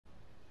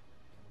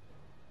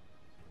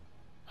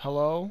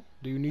Hello?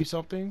 Do you need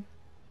something?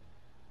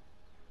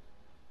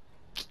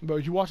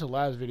 But you watched the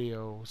last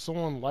video.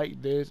 Someone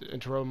liked this,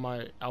 interrupt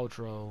my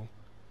outro.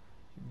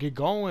 Get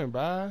going,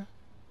 bruh.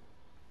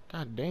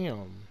 God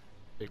damn.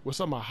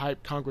 What's up, my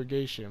hype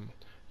congregation?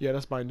 Yeah,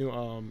 that's my new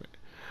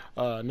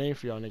name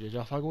for y'all niggas.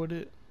 Y'all fuck with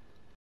it?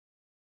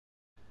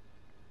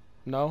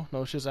 No,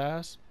 shit's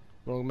ass.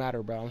 Don't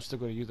matter, bro. I'm still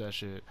gonna use that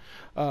shit.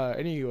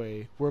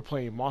 Anyway, we're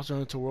playing Monster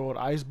Hunter World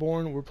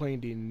Iceborne. We're playing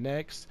the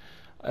next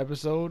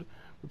episode.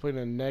 We're playing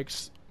the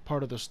next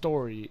part of the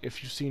story.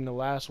 If you've seen the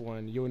last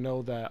one, you'll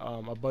know that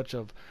a bunch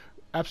of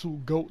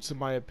absolute goats, in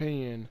my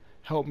opinion,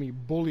 helped me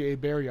bully a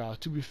Barrios.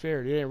 To be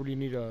fair, they didn't really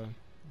need to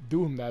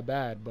do him that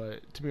bad,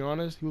 but to be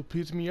honest, he was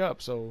piecing me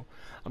up, so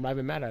I'm not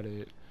even mad at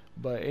it.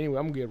 But anyway,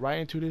 I'm gonna get right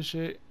into this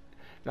shit,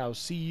 and I'll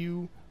see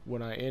you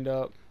when I end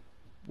up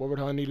where the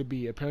hell I need to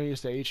be. Apparently it's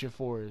the ancient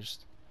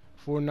forest.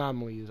 4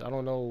 anomalies. I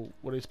don't know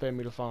what they expect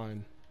me to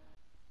find.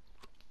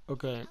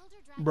 Okay.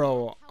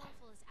 Bro.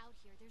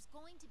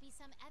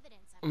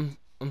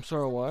 I'm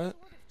sorry, what?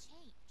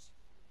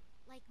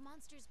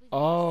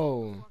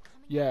 Oh,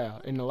 yeah.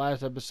 In the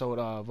last episode,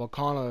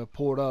 Volcana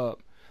pulled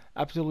up.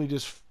 Absolutely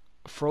just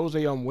froze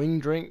a wing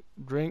drink,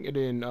 and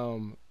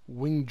then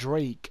wing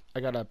drake. I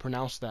gotta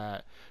pronounce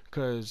that,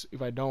 cause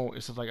if I don't,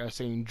 it's just like I'm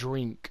saying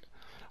drink.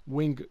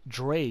 Wing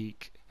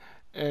drake.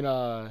 And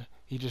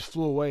he just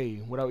flew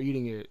away without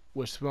eating it,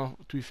 which, to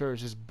be fair, is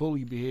just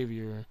bully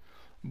behavior.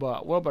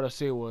 But what I'm about to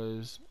say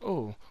was,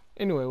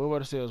 anyway, what I'm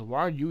about to say was,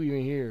 why are you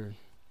even here?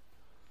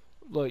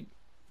 Like,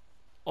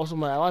 also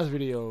my last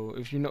video,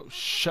 if you know,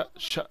 shh,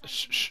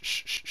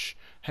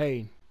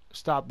 hey,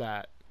 stop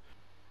that.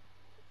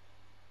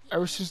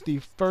 Ever since the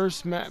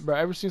first bro,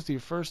 ever since the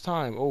first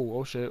time,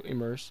 oh shit,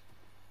 immerse.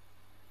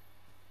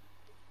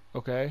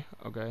 Okay.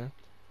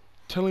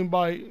 Telling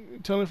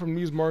from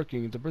these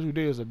markings, the person who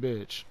did is a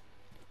bitch.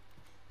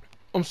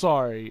 I'm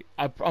sorry.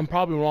 I'm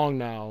probably wrong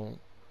now.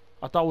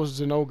 I thought it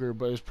was Zenogre,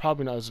 but it's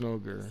probably not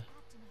Zenogre.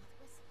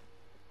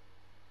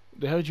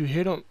 The hell did you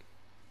hit him?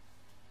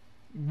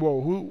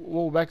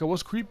 Whoa, back up.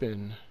 What's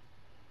creeping?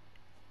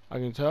 I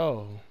can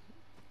tell.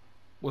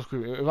 What's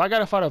creeping? If I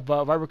gotta fight a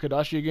Viper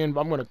Kadashi again,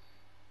 I'm gonna...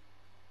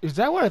 Is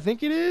that what I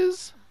think it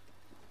is?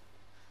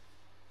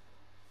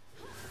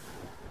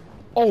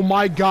 Oh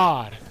my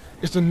god.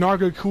 It's the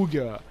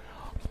Negrocuga.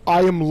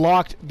 I am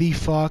locked the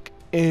fuck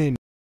in.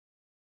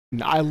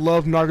 I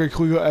love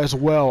Negrocuga as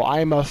well.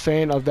 I am a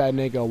fan of that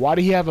nigga. Why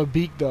do he have a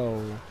beak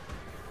though?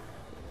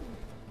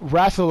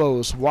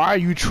 Rathalos, why are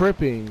you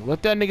tripping?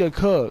 Let that nigga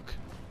cook.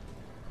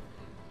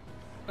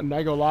 I'm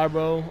not gonna lie,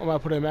 bro. I'm gonna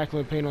put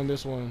immaculate paint on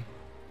this one.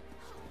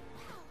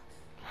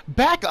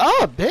 Back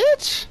up,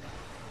 bitch!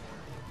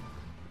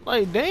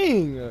 Like,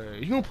 dang,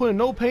 you gonna put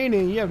no paint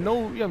in? You have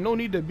no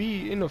need to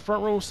be in the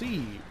front row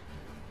seat.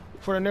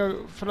 For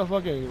the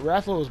fucking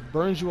Rathalos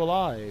burns you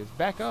alive.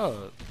 Back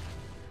up.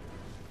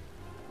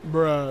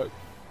 Bruh.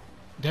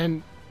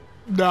 Then,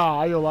 nah,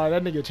 I ain't gonna lie.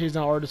 That nigga chased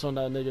down artists on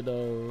that nigga,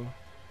 though.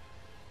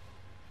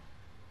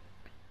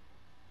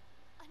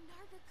 A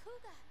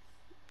Negrocuga.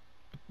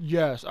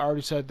 Yes, I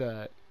already said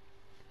that.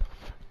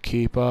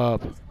 Keep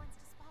up.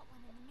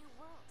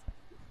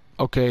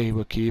 Okay,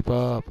 but keep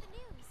up.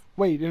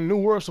 Wait, in the new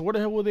world, so where the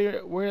hell were they,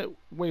 where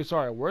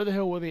the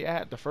hell were they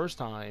at the first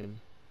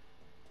time?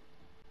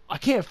 I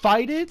can't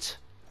fight it?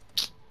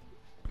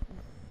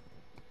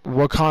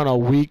 What kind of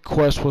weak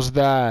quest was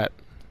that?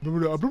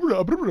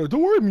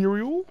 Don't worry,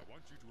 Muriel.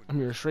 I'm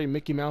here straight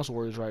Mickey Mouse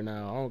words right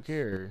now. I don't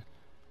care.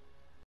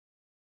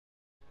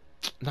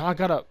 Now I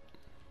gotta...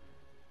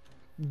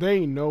 They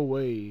ain't no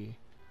way.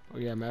 Oh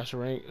yeah, master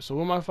rank. So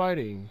who am I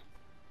fighting?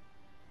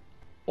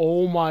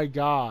 Oh my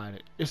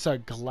god. It's a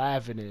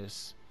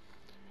Glavenus.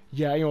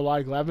 Yeah, ain't gonna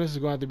lie. Glavenus is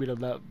gonna have to be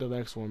the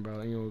next one, bro.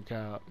 Ain't gonna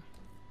cap.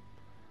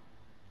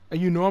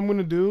 And you know what I'm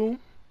gonna do?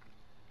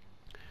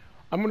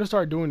 I'm gonna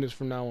start doing this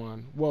from now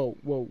on. Whoa.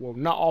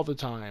 Not all the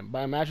time, but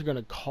I'm actually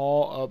gonna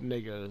call up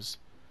niggas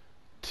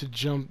to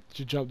jump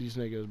these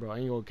niggas, bro. I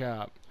ain't gonna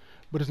cap.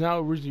 But it's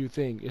not what you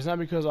think. It's not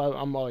because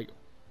I'm like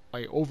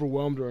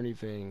overwhelmed or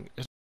anything.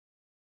 It's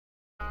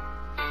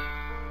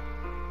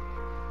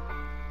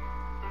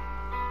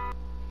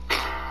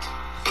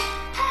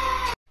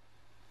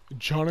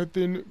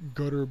Jonathan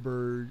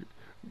Gutenberg.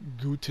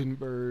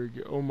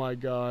 Oh my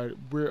god.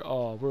 We're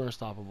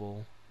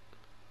unstoppable.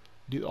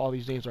 All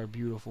these names are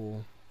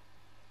beautiful.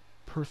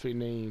 Perfect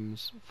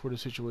names for the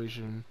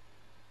situation.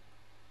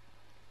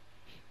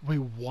 Wait,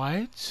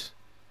 what?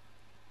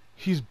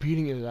 He's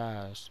beating his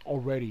ass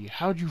already.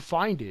 How'd you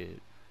find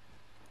it?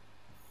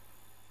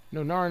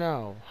 No, not right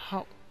now.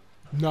 How?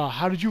 Nah,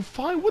 how did you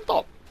find? What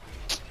the?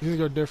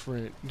 These are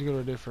different. These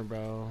are different,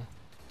 bro.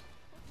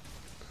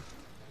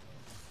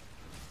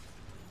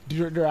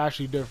 They're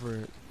actually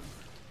different.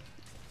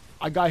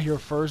 I got here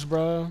first,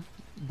 bro,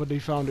 but they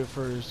found it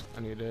first. I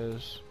need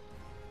this.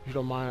 If you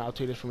don't mind, I'll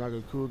take this from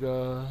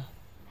Negrocuga.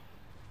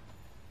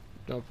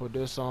 Don't put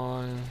this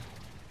on.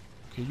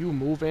 Can you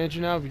move,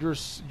 Angie?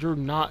 You're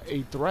not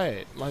a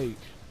threat. Like,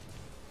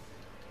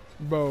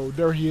 bro,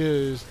 there he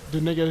is. The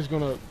nigga is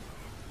gonna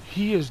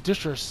He is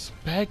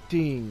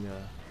disrespecting.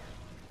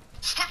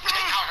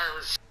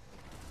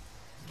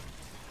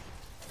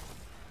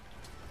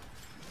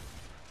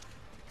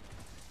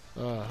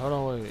 Hold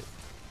on, wait.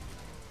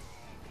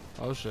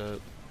 Oh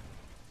shit.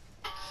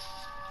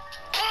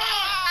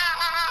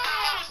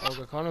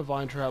 Okay, kind of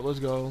vine trap. Let's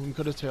go. Let me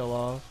cut his tail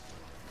off.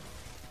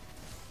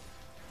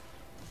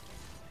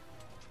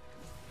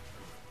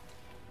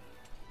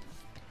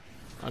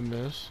 I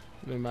miss.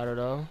 Didn't matter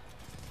though.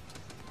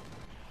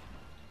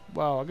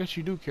 Wow, I guess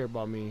you do care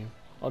about me.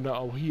 Oh no,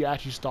 oh, he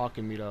actually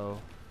stalking me though.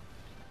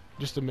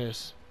 Just a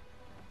miss.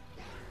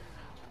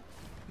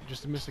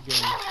 Just a miss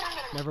again.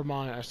 Never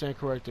mind, I stand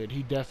corrected.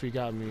 He definitely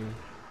got me.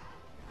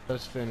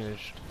 That's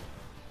finished.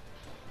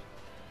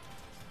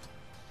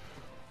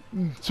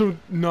 So,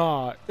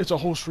 nah, it's a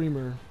whole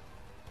streamer.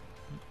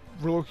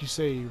 Reloki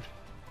saved.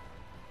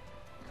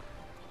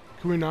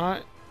 Can we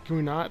not? Can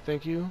we not?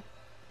 Thank you.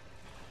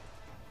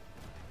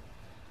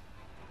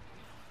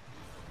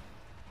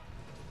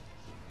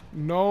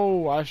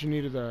 No, I actually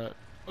needed that.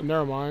 Oh,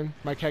 never mind.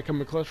 My cat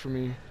coming clutch for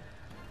me.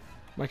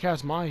 My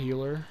cat's my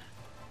healer.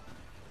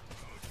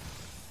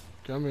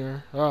 Come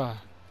here.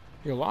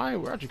 You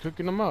lying? We're actually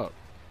cooking them up.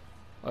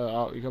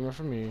 Oh, you coming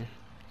for me?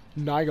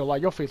 Nah, I gonna lie.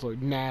 Your face look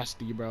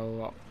nasty,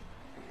 bro.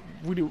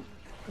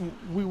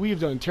 We've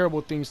done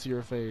terrible things to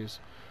your face.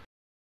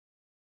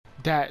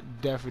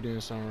 That definitely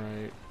didn't sound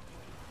right.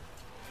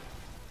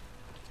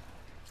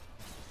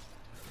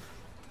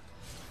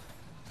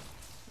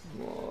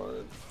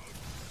 What?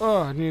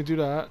 Oh, I need to do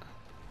that.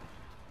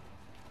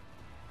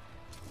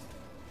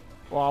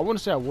 Well, I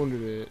wouldn't say I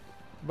wounded it,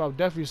 but I'll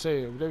definitely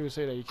say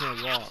that you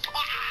can't walk.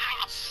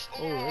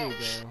 Oh, there you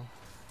go.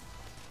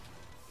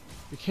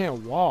 You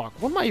can't walk.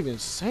 What am I even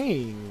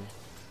saying?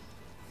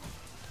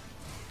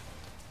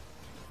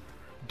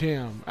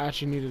 Damn, I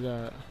actually needed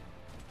that.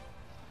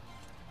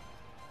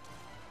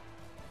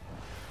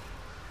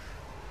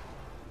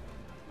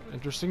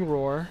 Interesting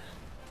roar.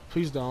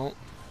 Please don't.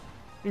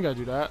 You gotta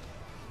do that.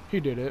 He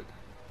did it.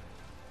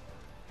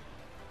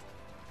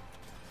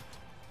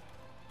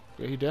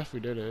 Yeah, he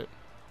definitely did it.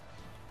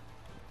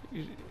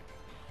 He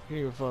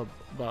didn't give a fuck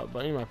about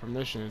any of my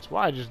permissions.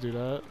 Why I just do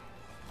that?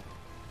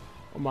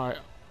 Oh,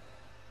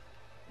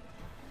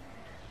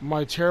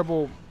 my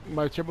terrible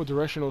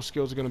directional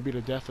skills are gonna be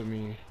the death of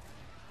me.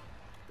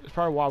 It's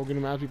probably why we're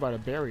gonna have to by the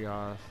berry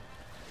off.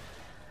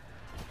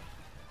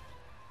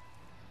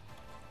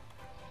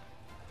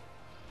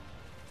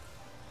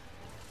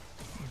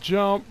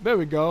 Jump. There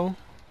we go.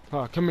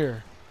 Come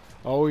here.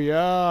 Oh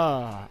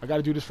yeah. I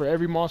gotta do this for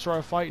every monster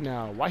I fight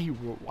now. Why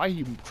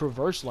he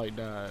traverse like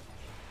that?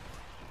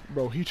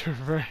 Bro, he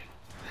traverse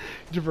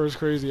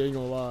crazy, I ain't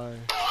gonna lie.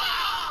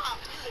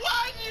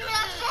 Why do you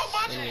have so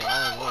much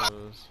hair?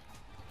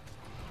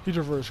 He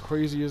traversed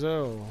crazy as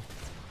hell.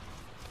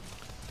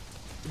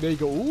 There you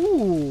go.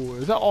 Ooh,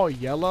 is that all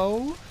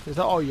yellow? Is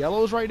that all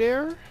yellows right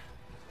there?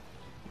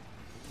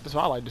 That's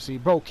what I like to see.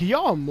 Bro, can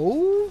y'all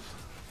move?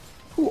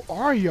 Who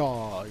are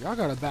y'all? Y'all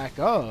gotta back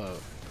up.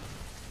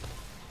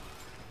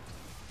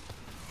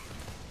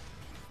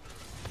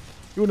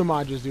 You wouldn't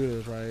mind just do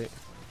this, right?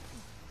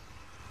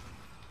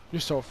 You're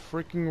so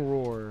freaking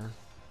roar.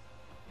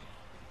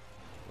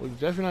 Well, you're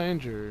definitely not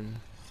injured.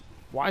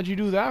 Why'd you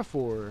do that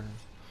for?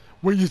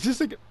 Wait, is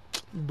this like,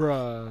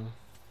 bruh?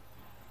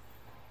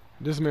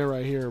 This man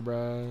right here,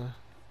 bruh.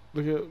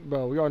 Look at,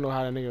 bro. We all know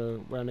how what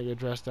that nigga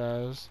dressed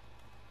as.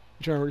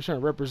 You're trying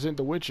to represent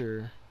the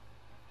Witcher.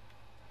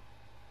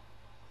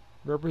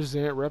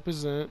 Represent.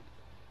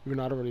 Even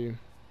though I don't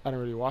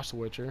really watch the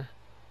Witcher.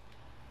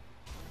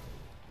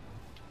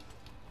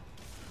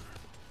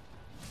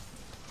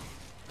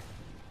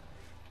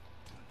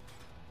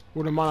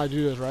 Wouldn't mind I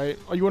do this, right?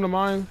 Oh, you wouldn't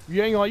mind?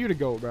 You ain't gonna let you the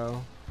goat,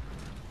 bro.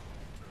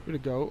 You the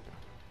goat.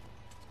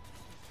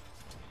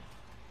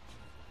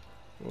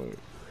 Wait,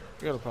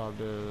 I gotta pop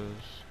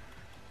this.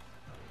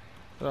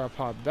 I gotta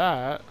pop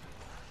that.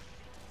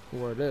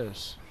 Where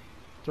this?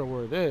 Throw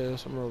where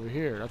this. I'm over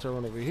here. That's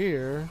run over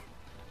here.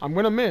 I'm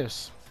gonna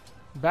miss.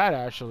 Bad,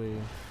 actually.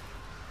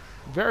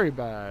 Very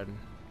bad.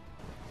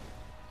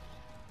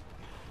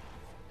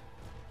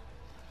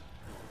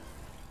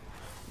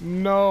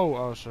 No.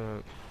 Oh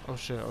shit. Oh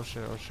shit. Oh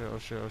shit. Oh shit. Oh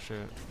shit. Oh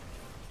shit.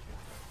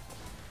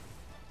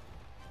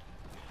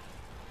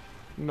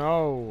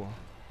 No.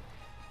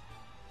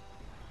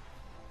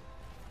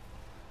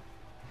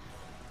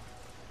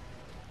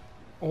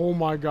 Oh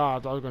my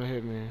god, that was gonna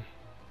hit me.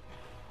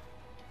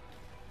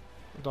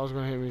 That was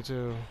gonna hit me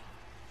too.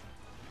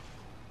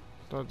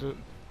 That did.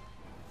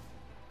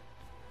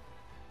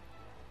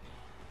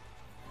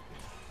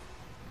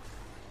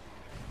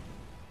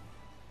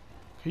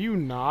 Can you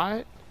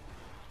not?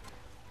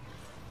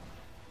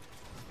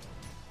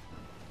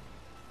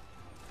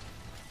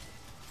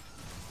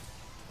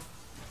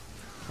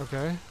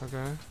 Okay,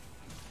 okay.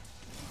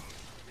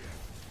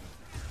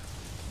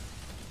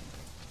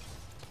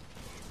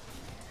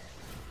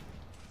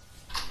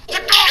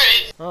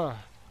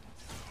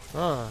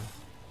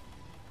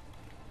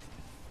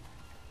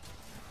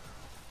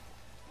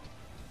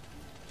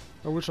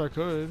 I wish I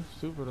could.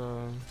 Stupid,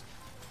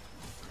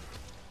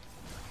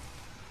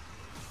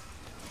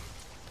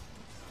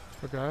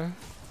 Okay.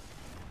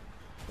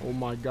 Oh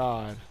my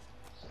god.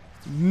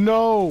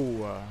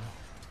 No.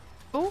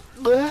 Oh.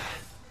 Bleh.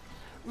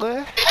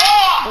 Bleh.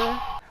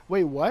 Bleh.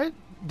 Wait, what?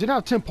 Didn't I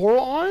have temporal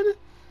on?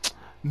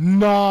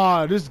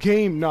 Nah, this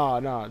game,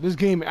 nah. This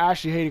game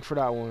actually hating for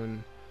that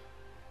one.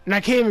 And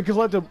I can't even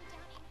collect the...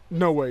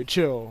 No way,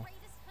 chill.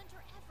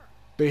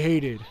 They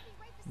hated.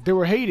 They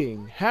were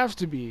hating. Has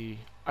to be.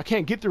 I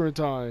can't get there in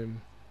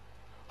time.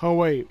 Oh,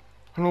 wait.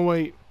 Oh,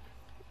 wait.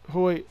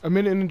 Oh, wait. A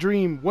minute in a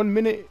dream. 1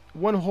 minute.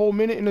 1 whole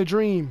minute in a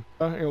dream.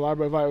 Hey, if I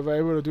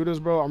able to do this,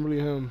 bro, I'm really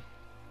him.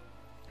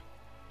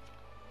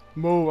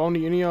 Move. I don't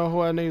need any of y'all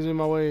who had niggas in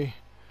my way.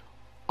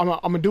 I'm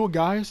gonna do it,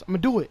 guys. I'm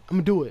gonna do it.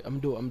 I'm gonna do it.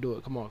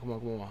 Come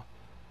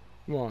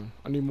on.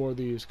 I need more of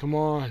these. Come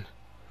on.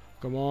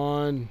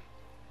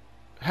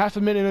 Half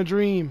a minute in a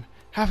dream.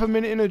 Half a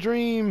minute in a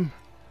dream.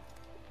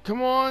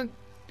 Come on.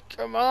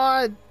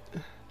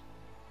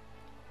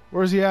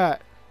 Where's he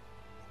at?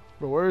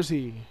 Bro, where is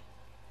he?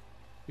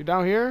 You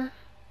down here?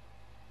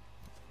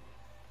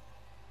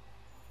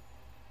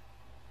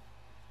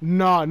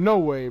 Nah, no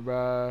way,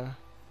 bruh.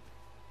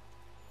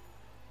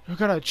 You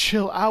gotta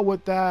chill out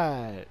with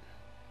that.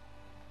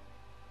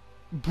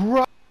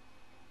 Bruh.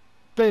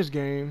 Thanks,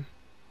 game.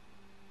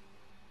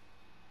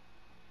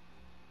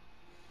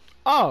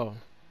 Oh,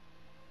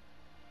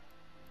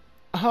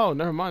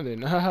 never mind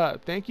then.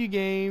 Thank you,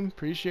 game.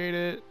 Appreciate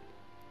it.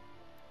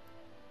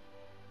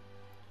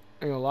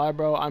 Ain't gonna lie,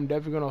 bro. I'm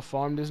definitely gonna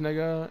farm this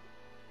nigga,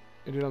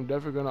 and then I'm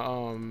definitely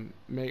gonna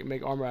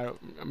make armor out.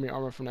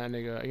 Armor from that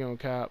nigga. Ain't gonna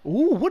cap.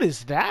 Ooh, what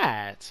is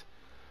that?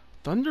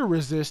 Thunder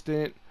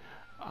resistant.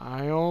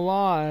 I ain't gonna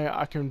lie.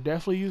 I can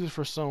definitely use it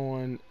for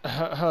someone.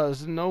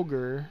 It's an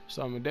ogre,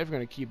 so I'm definitely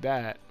gonna keep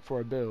that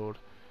for a build.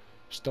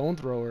 Stone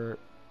thrower.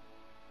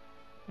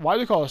 Why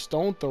do they call it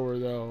stone thrower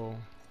though?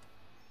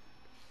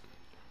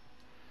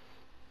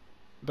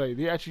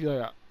 They actually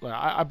like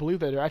I believe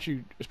that they're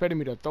actually expecting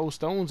me to throw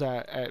stones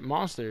at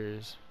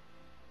monsters.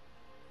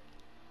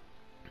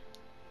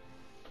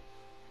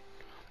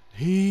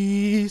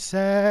 He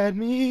set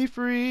me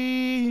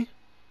free.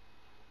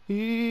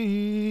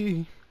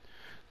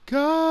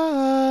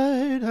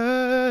 God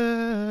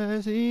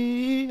has,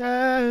 he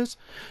has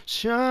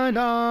shined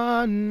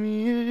on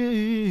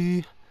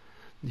me.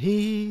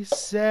 He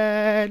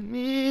set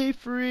me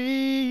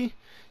free.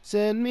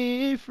 Set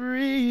me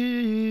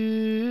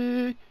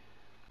free.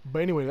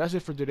 But anyway, that's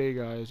it for today,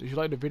 guys. If you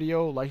like the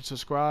video, like and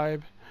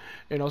subscribe.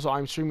 And also,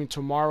 I'm streaming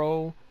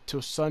tomorrow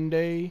till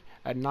Sunday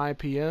at 9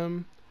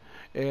 p.m.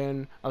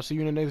 And I'll see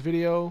you in the next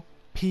video.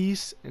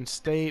 Peace and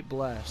stay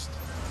blessed.